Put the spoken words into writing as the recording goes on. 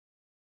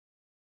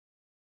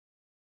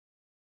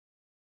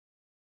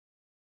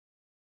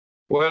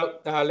Well,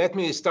 let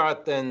me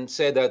start and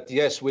say that,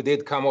 yes, we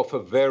did come off a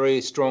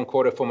very strong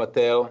quarter for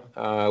Mattel.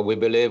 We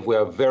believe we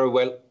are very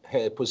well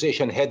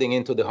positioned heading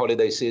into the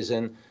holiday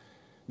season.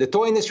 The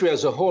toy industry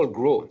as a whole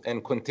grew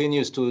and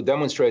continues to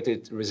demonstrate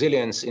its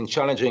resilience in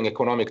challenging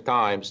economic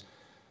times.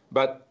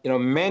 But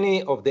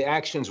many of the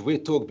actions we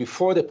took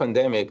before the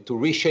pandemic to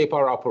reshape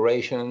our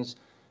operations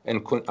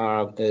and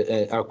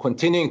are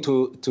continuing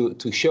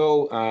to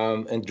show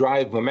and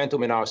drive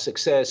momentum in our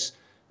success,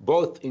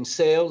 both in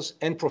sales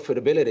and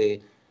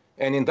profitability.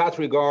 And in that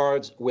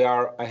regard, we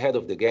are ahead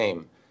of the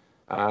game.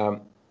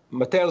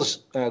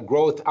 Mattel's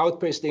growth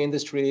outpaced the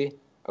industry.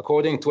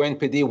 According to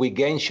NPD, we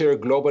gained share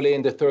globally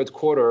in the third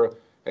quarter.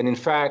 And in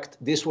fact,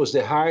 this was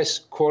the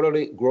highest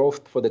quarterly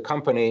growth for the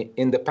company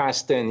in the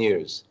past 10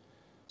 years.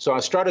 So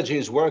our strategy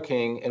is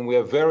working, and we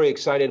are very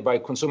excited by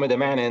consumer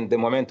demand and the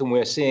momentum we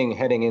are seeing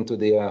heading into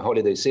the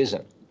holiday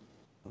season.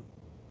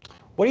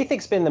 What do you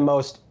think has been the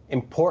most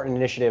important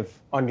initiative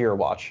under your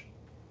watch?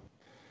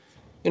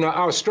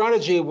 Our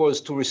strategy was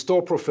to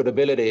restore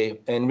profitability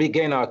and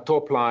regain our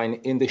top line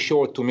in the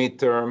short to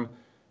mid-term,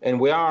 and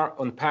we are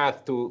on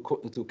path to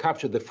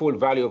capture the full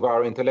value of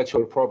our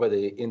intellectual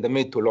property in the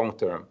mid to long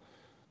term.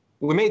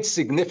 We made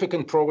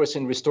significant progress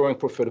in restoring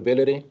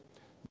profitability.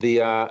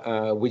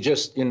 We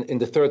just, in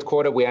the third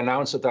quarter, we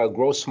announced that our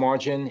gross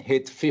margin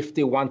hit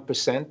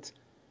 51%.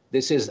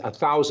 This is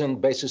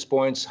 1,000 basis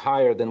points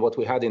higher than what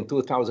we had in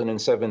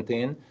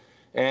 2017.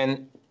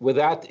 And with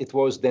that, it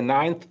was the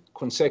 9th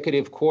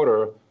consecutive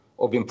quarter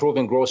of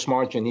improving gross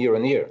margin year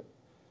on year.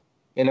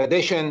 In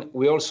addition,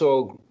 we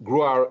also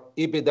grew our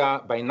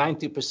EBITDA by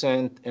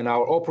 90% and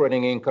our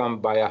operating income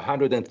by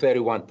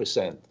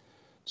 131%.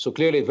 So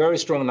clearly very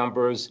strong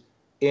numbers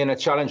in a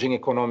challenging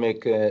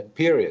economic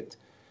period.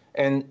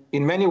 And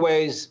in many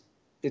ways,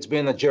 it's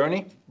been a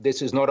journey.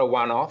 This is not a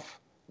one-off.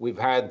 We've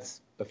had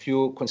a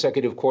few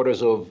consecutive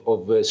quarters of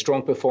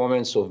strong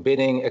performance, of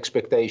beating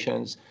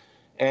expectations.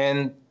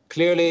 And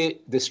clearly,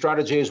 the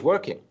strategy is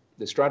working.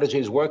 The strategy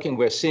is working.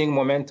 We're seeing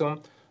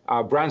momentum.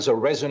 Our brands are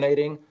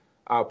resonating.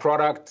 Our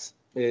product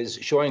is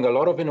showing a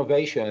lot of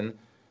innovation.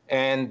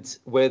 And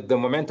with the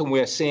momentum we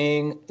are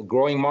seeing,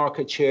 growing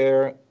market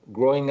share,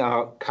 growing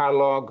our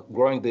catalog,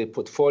 growing the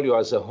portfolio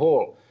as a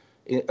whole,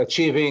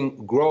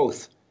 achieving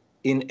growth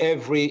in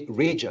every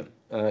region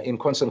in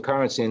constant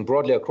currency and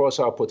broadly across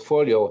our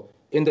portfolio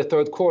in the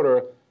third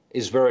quarter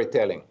is very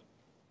telling.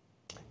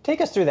 Take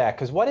us through that,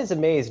 because what has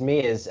amazed me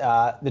is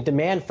the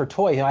demand for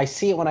toys. I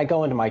see it when I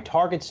go into my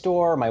Target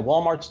store, my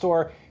Walmart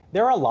store.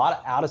 There are a lot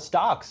of out of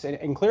stocks,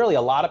 and clearly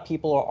a lot of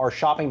people are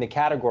shopping the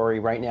category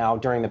right now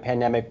during the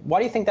pandemic. Why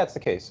do you think that's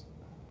the case?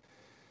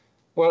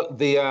 Well,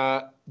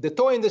 the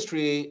toy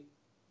industry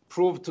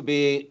proved to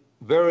be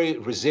very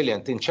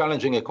resilient in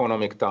challenging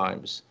economic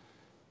times.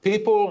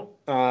 People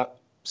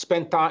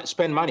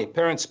spend money,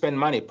 parents spend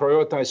money,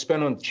 prioritize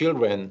spend on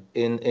children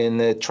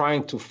in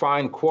trying to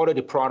find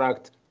quality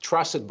product,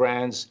 trusted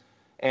brands,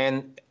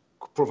 and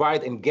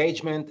provide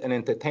engagement and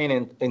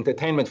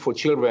entertainment for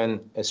children,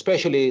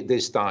 especially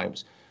these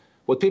times.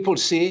 What people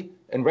see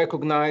and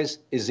recognize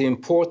is the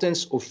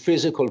importance of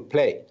physical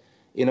play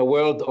in a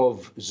world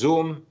of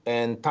Zoom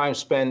and time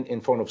spent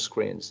in front of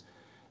screens.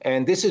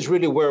 And this is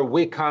really where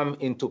we come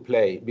into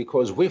play,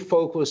 because we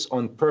focus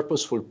on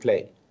purposeful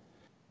play.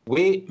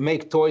 We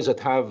make toys that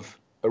have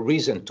a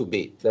reason to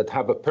be, that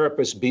have a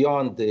purpose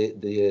beyond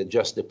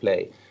just the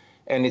play.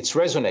 And it's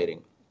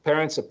resonating.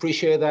 Parents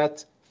appreciate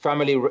that.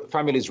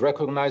 Families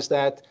recognize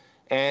that.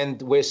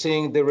 And we're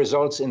seeing the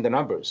results in the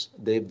numbers.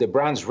 The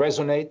brands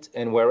resonate,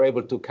 and we're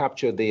able to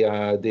capture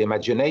the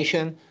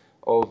imagination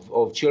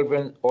of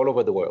children all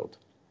over the world.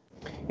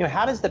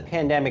 How does the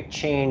pandemic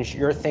change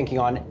your thinking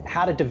on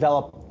how to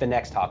develop the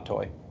next hot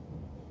toy?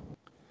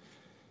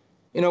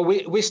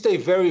 We stay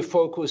very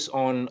focused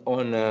on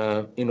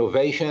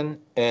innovation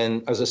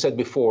and, as I said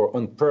before,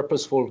 on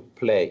purposeful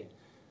play.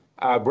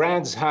 Our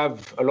brands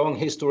have a long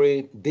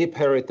history, deep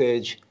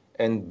heritage,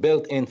 and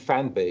built-in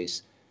fan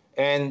base.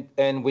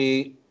 And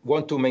we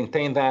want to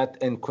maintain that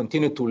and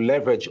continue to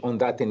leverage on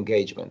that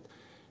engagement.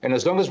 And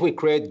as long as we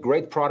create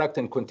great product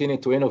and continue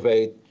to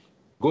innovate,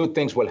 good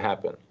things will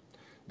happen.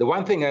 The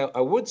one thing I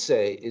would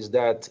say is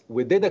that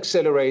we did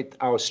accelerate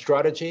our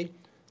strategy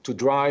to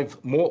drive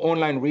more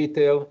online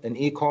retail and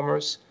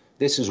e-commerce.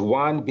 This is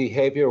one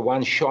behavior,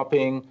 one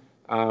shopping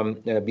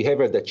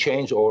behavior that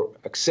changed or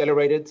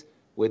accelerated.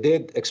 We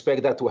did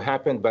expect that to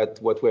happen, but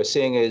what we're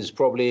seeing is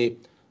probably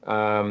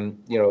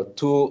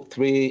 2,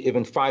 3,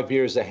 even 5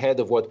 years ahead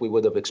of what we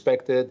would have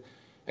expected.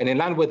 And in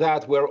line with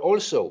that, we're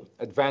also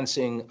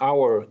advancing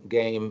our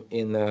game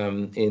in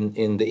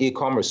the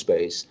e-commerce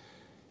space.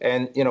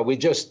 And we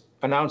just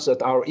announced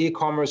that our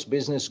e-commerce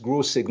business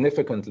grew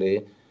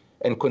significantly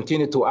and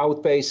continued to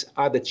outpace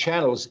other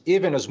channels,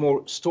 even as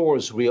more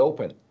stores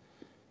reopen.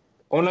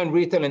 Online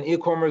retail and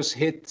e-commerce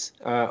hit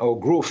or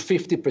grew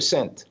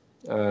 50%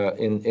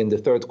 in the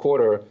third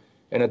quarter,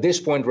 and at this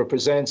point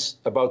represents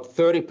about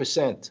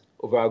 30%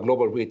 of our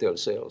global retail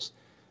sales.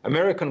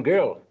 American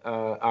Girl,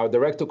 our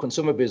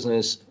direct-to-consumer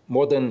business,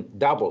 more than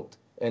doubled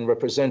and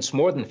represents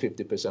more than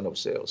 50% of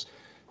sales.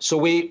 So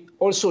we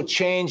also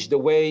change the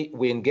way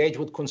we engage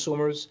with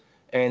consumers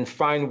and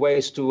find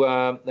ways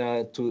to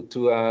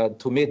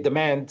meet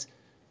demand,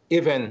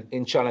 even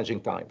in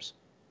challenging times.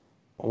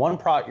 One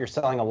product you're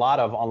selling a lot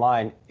of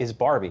online is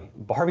Barbie.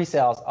 Barbie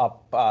sales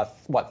up,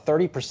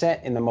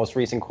 30% in the most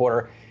recent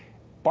quarter.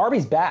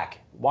 Barbie's back.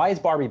 Why is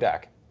Barbie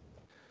back?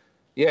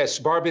 Yes,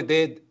 Barbie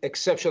did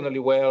exceptionally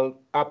well,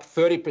 up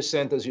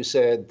 30%, as you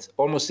said,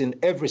 almost in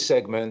every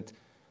segment.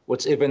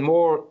 What's even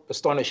more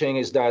astonishing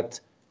is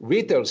that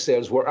retail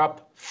sales were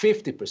up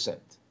 50%.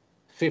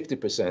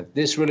 50%.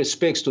 This really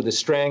speaks to the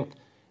strength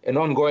and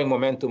ongoing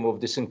momentum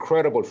of this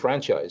incredible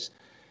franchise.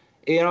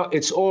 You know,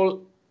 it's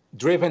all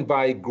driven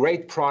by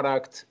great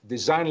product,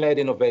 design-led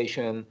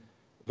innovation,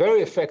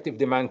 very effective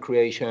demand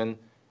creation,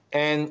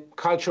 and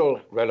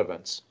cultural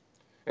relevance.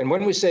 And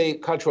when we say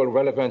cultural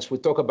relevance, we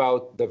talk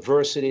about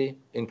diversity,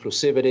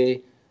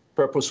 inclusivity,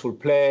 purposeful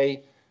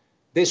play.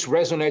 This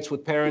resonates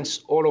with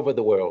parents all over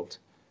the world.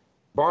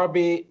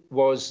 Barbie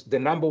was the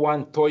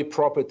 #1 toy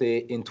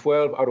property in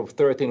 12 out of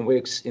 13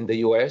 weeks in the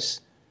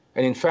US.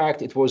 And in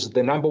fact, it was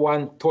the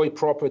 #1 toy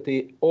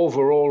property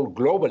overall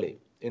globally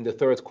in the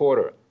third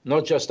quarter,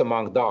 not just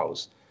among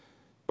dolls.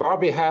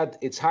 Barbie had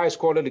its highest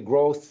quarterly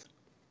growth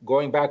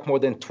going back more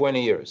than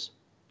 20 years.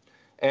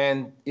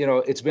 And, you know,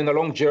 it's been a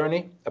long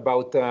journey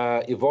about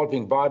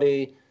evolving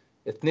body,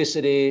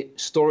 ethnicity,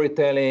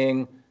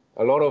 storytelling,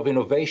 a lot of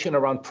innovation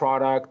around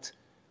product.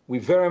 We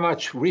very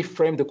much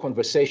reframed the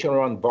conversation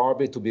around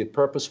Barbie to be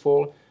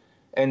purposeful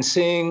and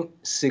seeing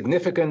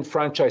significant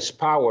franchise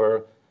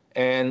power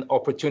and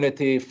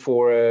opportunity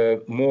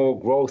for more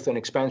growth and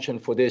expansion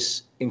for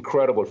this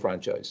incredible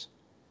franchise.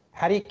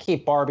 How do you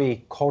keep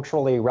Barbie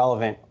culturally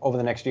relevant over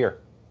the next year?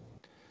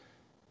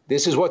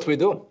 This is what we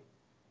do.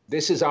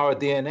 This is our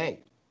DNA.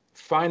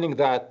 Finding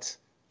that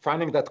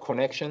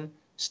connection,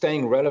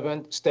 staying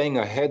relevant, staying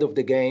ahead of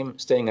the game,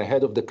 staying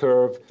ahead of the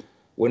curve.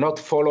 We're not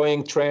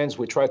following trends.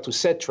 We try to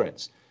set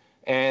trends.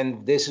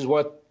 And this is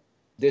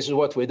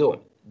what we do.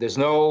 There's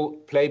no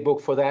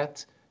playbook for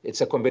that.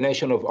 It's a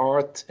combination of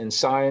art and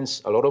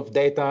science, a lot of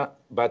data,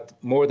 but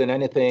more than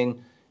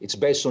anything, it's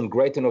based on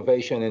great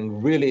innovation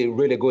and really,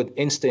 really good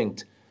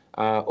instinct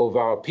of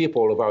our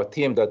people, of our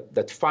team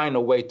that find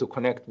a way to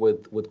connect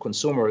with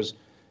consumers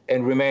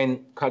and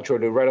remain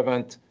culturally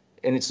relevant.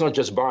 And it's not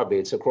just Barbie,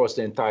 it's across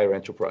the entire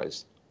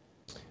enterprise.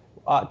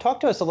 Talk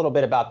to us a little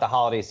bit about the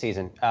holiday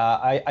season.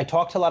 I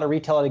talked to a lot of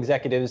retail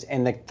executives,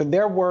 and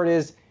their word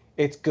is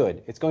it's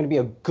good. It's going to be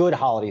a good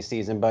holiday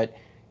season, but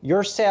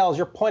your sales,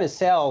 your point of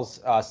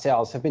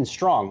sales have been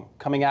strong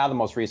coming out of the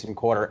most recent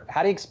quarter.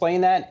 How do you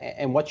explain that,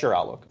 and what's your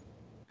outlook?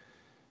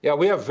 Yeah,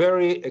 we are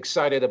very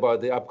excited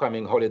about the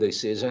upcoming holiday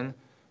season.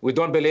 We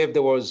don't believe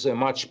there was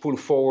much pull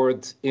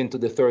forward into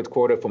the third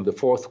quarter from the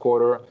fourth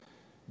quarter.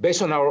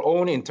 Based on our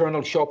own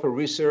internal shopper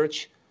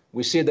research,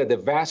 we see that the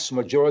vast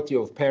majority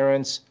of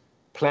parents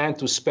plan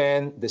to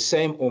spend the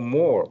same or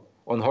more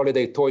on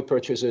holiday toy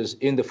purchases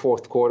in the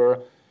fourth quarter.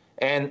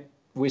 And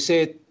we see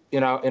it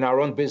in our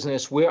own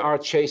business. We are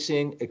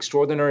chasing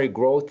extraordinary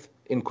growth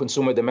in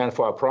consumer demand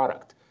for our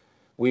product.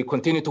 We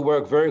continue to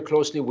work very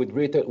closely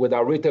with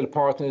our retail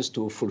partners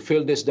to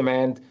fulfill this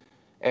demand.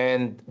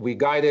 And we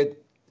guided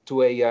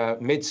to a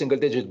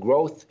mid-single-digit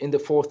growth in the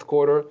fourth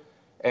quarter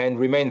and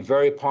remain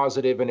very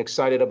positive and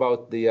excited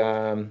about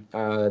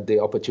the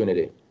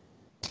opportunity.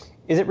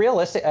 Is it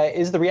realistic?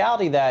 Is the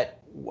reality that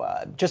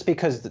just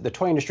because the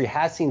toy industry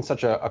has seen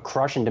such a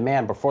crush in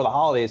demand before the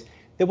holidays,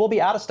 there will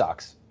be out of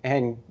stocks,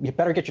 and you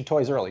better get your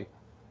toys early?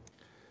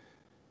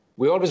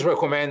 We always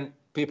recommend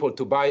people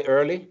to buy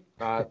early.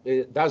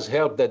 It does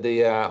help that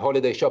the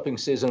holiday shopping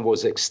season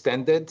was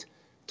extended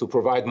to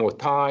provide more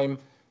time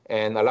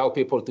and allow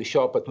people to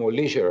shop at more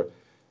leisure.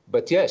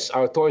 But yes,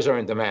 our toys are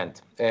in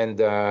demand, and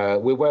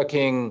we're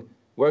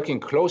working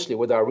closely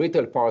with our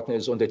retail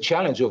partners on the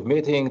challenge of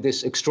meeting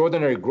this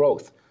extraordinary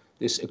growth,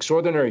 this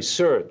extraordinary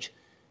surge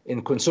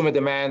in consumer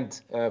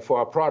demand for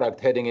our product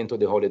heading into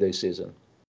the holiday season.